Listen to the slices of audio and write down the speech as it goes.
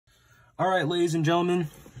All right, ladies and gentlemen,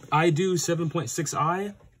 I do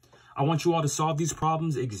 7.6i. I want you all to solve these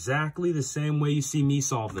problems exactly the same way you see me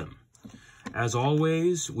solve them. As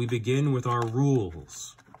always, we begin with our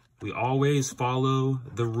rules. We always follow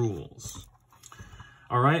the rules.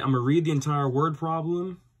 All right, I'm gonna read the entire word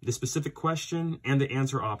problem, the specific question, and the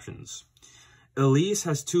answer options. Elise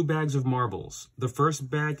has 2 bags of marbles. The first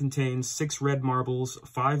bag contains 6 red marbles,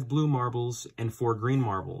 5 blue marbles, and 4 green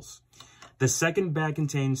marbles. The second bag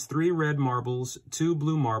contains 3 red marbles, 2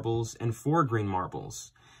 blue marbles, and 4 green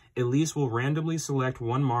marbles. Elise will randomly select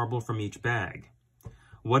 1 marble from each bag.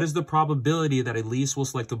 What is the probability that Elise will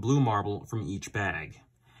select a blue marble from each bag?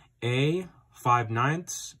 A,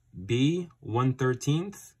 5/9, B,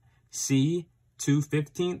 1/13, C,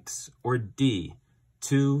 2/15, or D,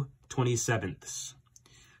 2/27.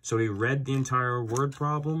 So we read the entire word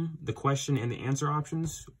problem, the question, and the answer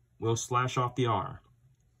options. We'll slash off the R.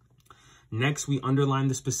 Next, we underline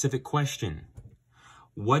the specific question.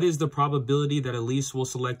 What is the probability that Elise will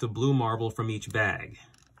select a blue marble from each bag?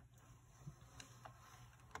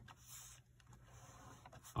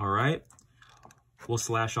 All right, we'll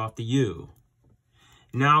slash off the U.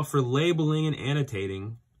 Now for labeling and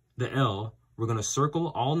annotating the L, we're going to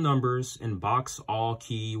circle all numbers and box all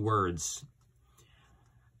key words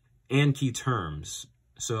and key terms.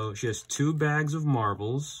 So she has 2 bags of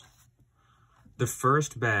marbles. The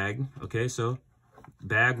first bag, okay, so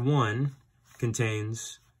bag 1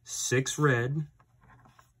 contains 6 red,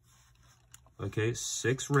 okay,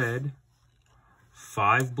 6 red,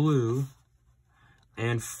 5 blue,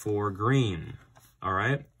 and 4 green, all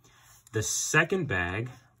right? The second bag,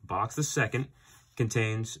 box the second,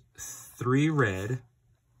 contains 3 red,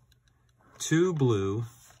 2 blue,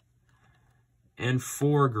 and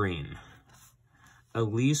 4 green.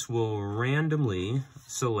 Elise will randomly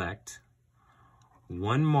select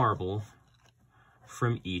 1 marble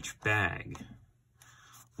from each bag.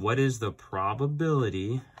 What is the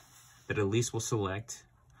probability that Elise will select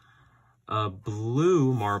a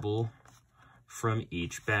blue marble from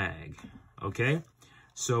each bag? Okay,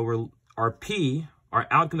 so our P, our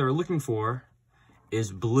outcome that we're looking for,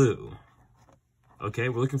 is blue. Okay,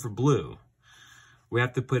 we're looking for blue. We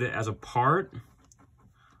have to put it as a part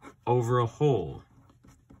over a whole.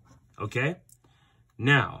 Okay,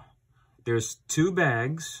 now there's 2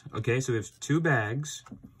 bags. Okay, so we have 2 bags.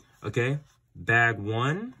 Okay, bag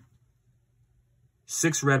 1,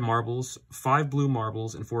 6 red marbles, 5 blue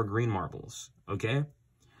marbles, and 4 green marbles. Okay,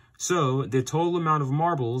 so the total amount of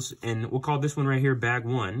marbles, and we'll call this one right here bag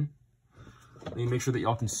 1. Let me make sure that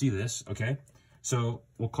y'all can see this. Okay, so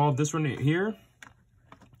we'll call this one right here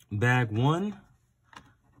bag 1,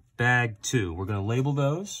 bag 2. We're gonna label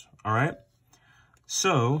those. All right,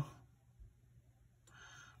 so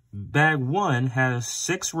bag 1 has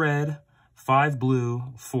 6 red, 5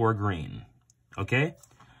 blue, 4 green. Okay,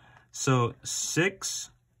 so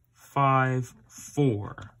 6, 5,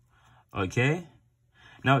 4. Okay,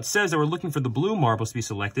 now it says that we're looking for the blue marbles to be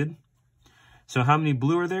selected. So how many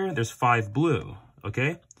blue are there? There's 5 blue.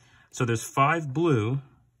 Okay, so there's 5 blue.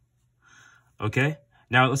 Okay,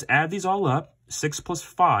 now let's add these all up. 6 plus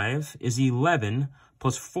 5 is 11,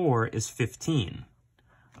 plus 4 is 15.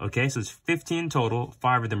 Okay, so it's 15 total,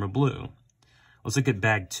 5 of them are blue. Let's look at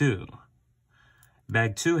bag 2.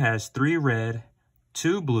 Bag 2 has 3 red,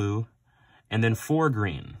 2 blue, and then 4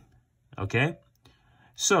 green. Okay,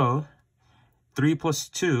 so 3 plus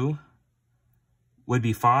 2 would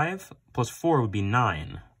be 5, plus 4 would be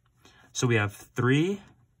 9. So we have 3,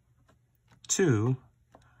 2,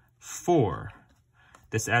 4.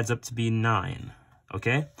 This adds up to be 9.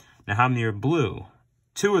 Okay, now how many are blue?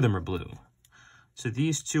 2 of them are blue. So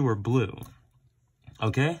these 2 are blue.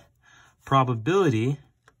 Okay, probability,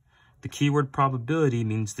 the keyword probability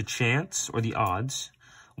means the chance or the odds.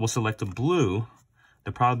 We'll select a blue,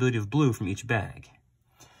 the probability of blue from each bag.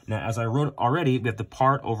 Now, as I wrote already, we have the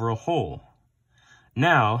part over a whole.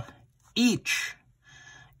 Now, each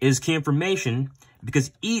is key information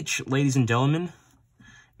because each, ladies and gentlemen,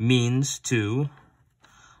 means to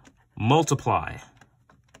multiply.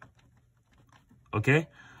 Okay?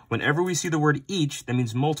 Whenever we see the word each, that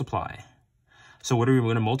means multiply. So what are we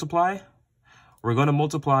going to multiply? We're going to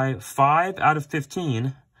multiply 5 out of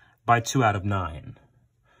 15 by 2 out of 9.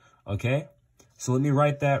 Okay? So let me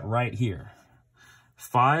write that right here.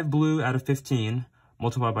 5 blue out of 15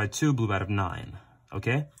 multiplied by 2 blue out of 9.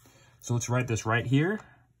 Okay? So let's write this right here.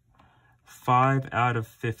 5 out of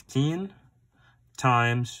 15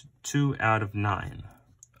 times 2 out of 9.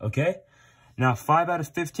 Okay? Now 5 out of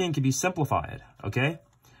 15 can be simplified. Okay?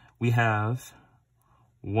 We have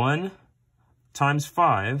 1 times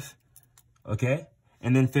 5, okay?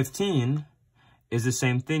 And then 15 is the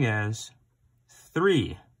same thing as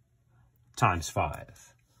 3 times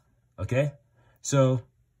 5. Okay? So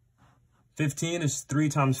 15 is 3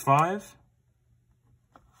 times 5.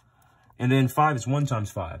 And then 5 is 1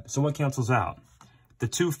 times 5. So what cancels out? The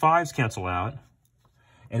two 5s cancel out.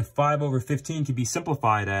 And 5 over 15 can be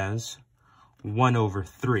simplified as 1 over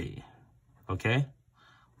 3. Okay?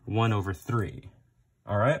 1 over 3.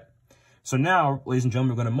 All right? So now, ladies and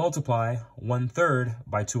gentlemen, we're going to multiply 1/3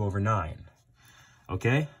 by 2 over 9.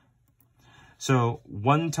 Okay? So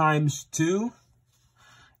 1 times 2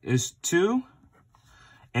 is 2.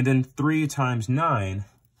 And then 3 times 9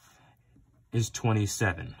 is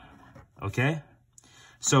 27. Okay?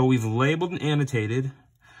 So we've labeled and annotated.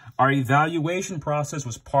 Our evaluation process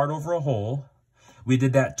was part over a whole. We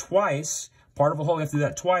did that twice. Part of a whole, we have to do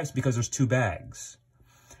that twice because there's 2 bags.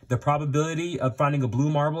 The probability of finding a blue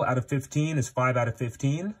marble out of 15 is 5 out of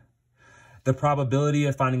 15. The probability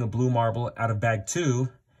of finding a blue marble out of bag 2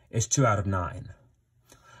 is 2 out of 9.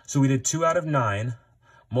 So we did 2 out of 9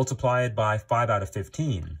 multiplied by 5 out of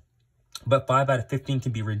 15. But 5 out of 15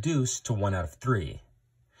 can be reduced to 1 out of 3.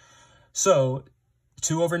 So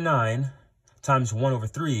 2 over 9 times 1 over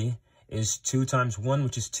 3 is 2 times 1,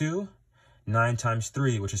 which is 2, 9 times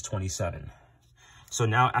 3, which is 27. So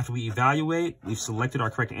now after we evaluate, we've selected our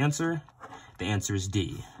correct answer. The answer is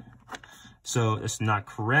D. So that's not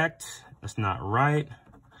correct. That's not right.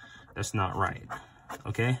 That's not right.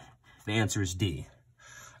 Okay? The answer is D.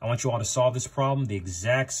 I want you all to solve this problem the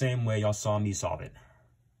exact same way y'all saw me solve it.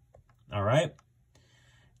 All right?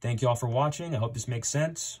 Thank you all for watching. I hope this makes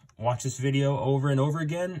sense. Watch this video over and over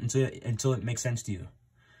again until it makes sense to you.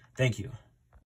 Thank you.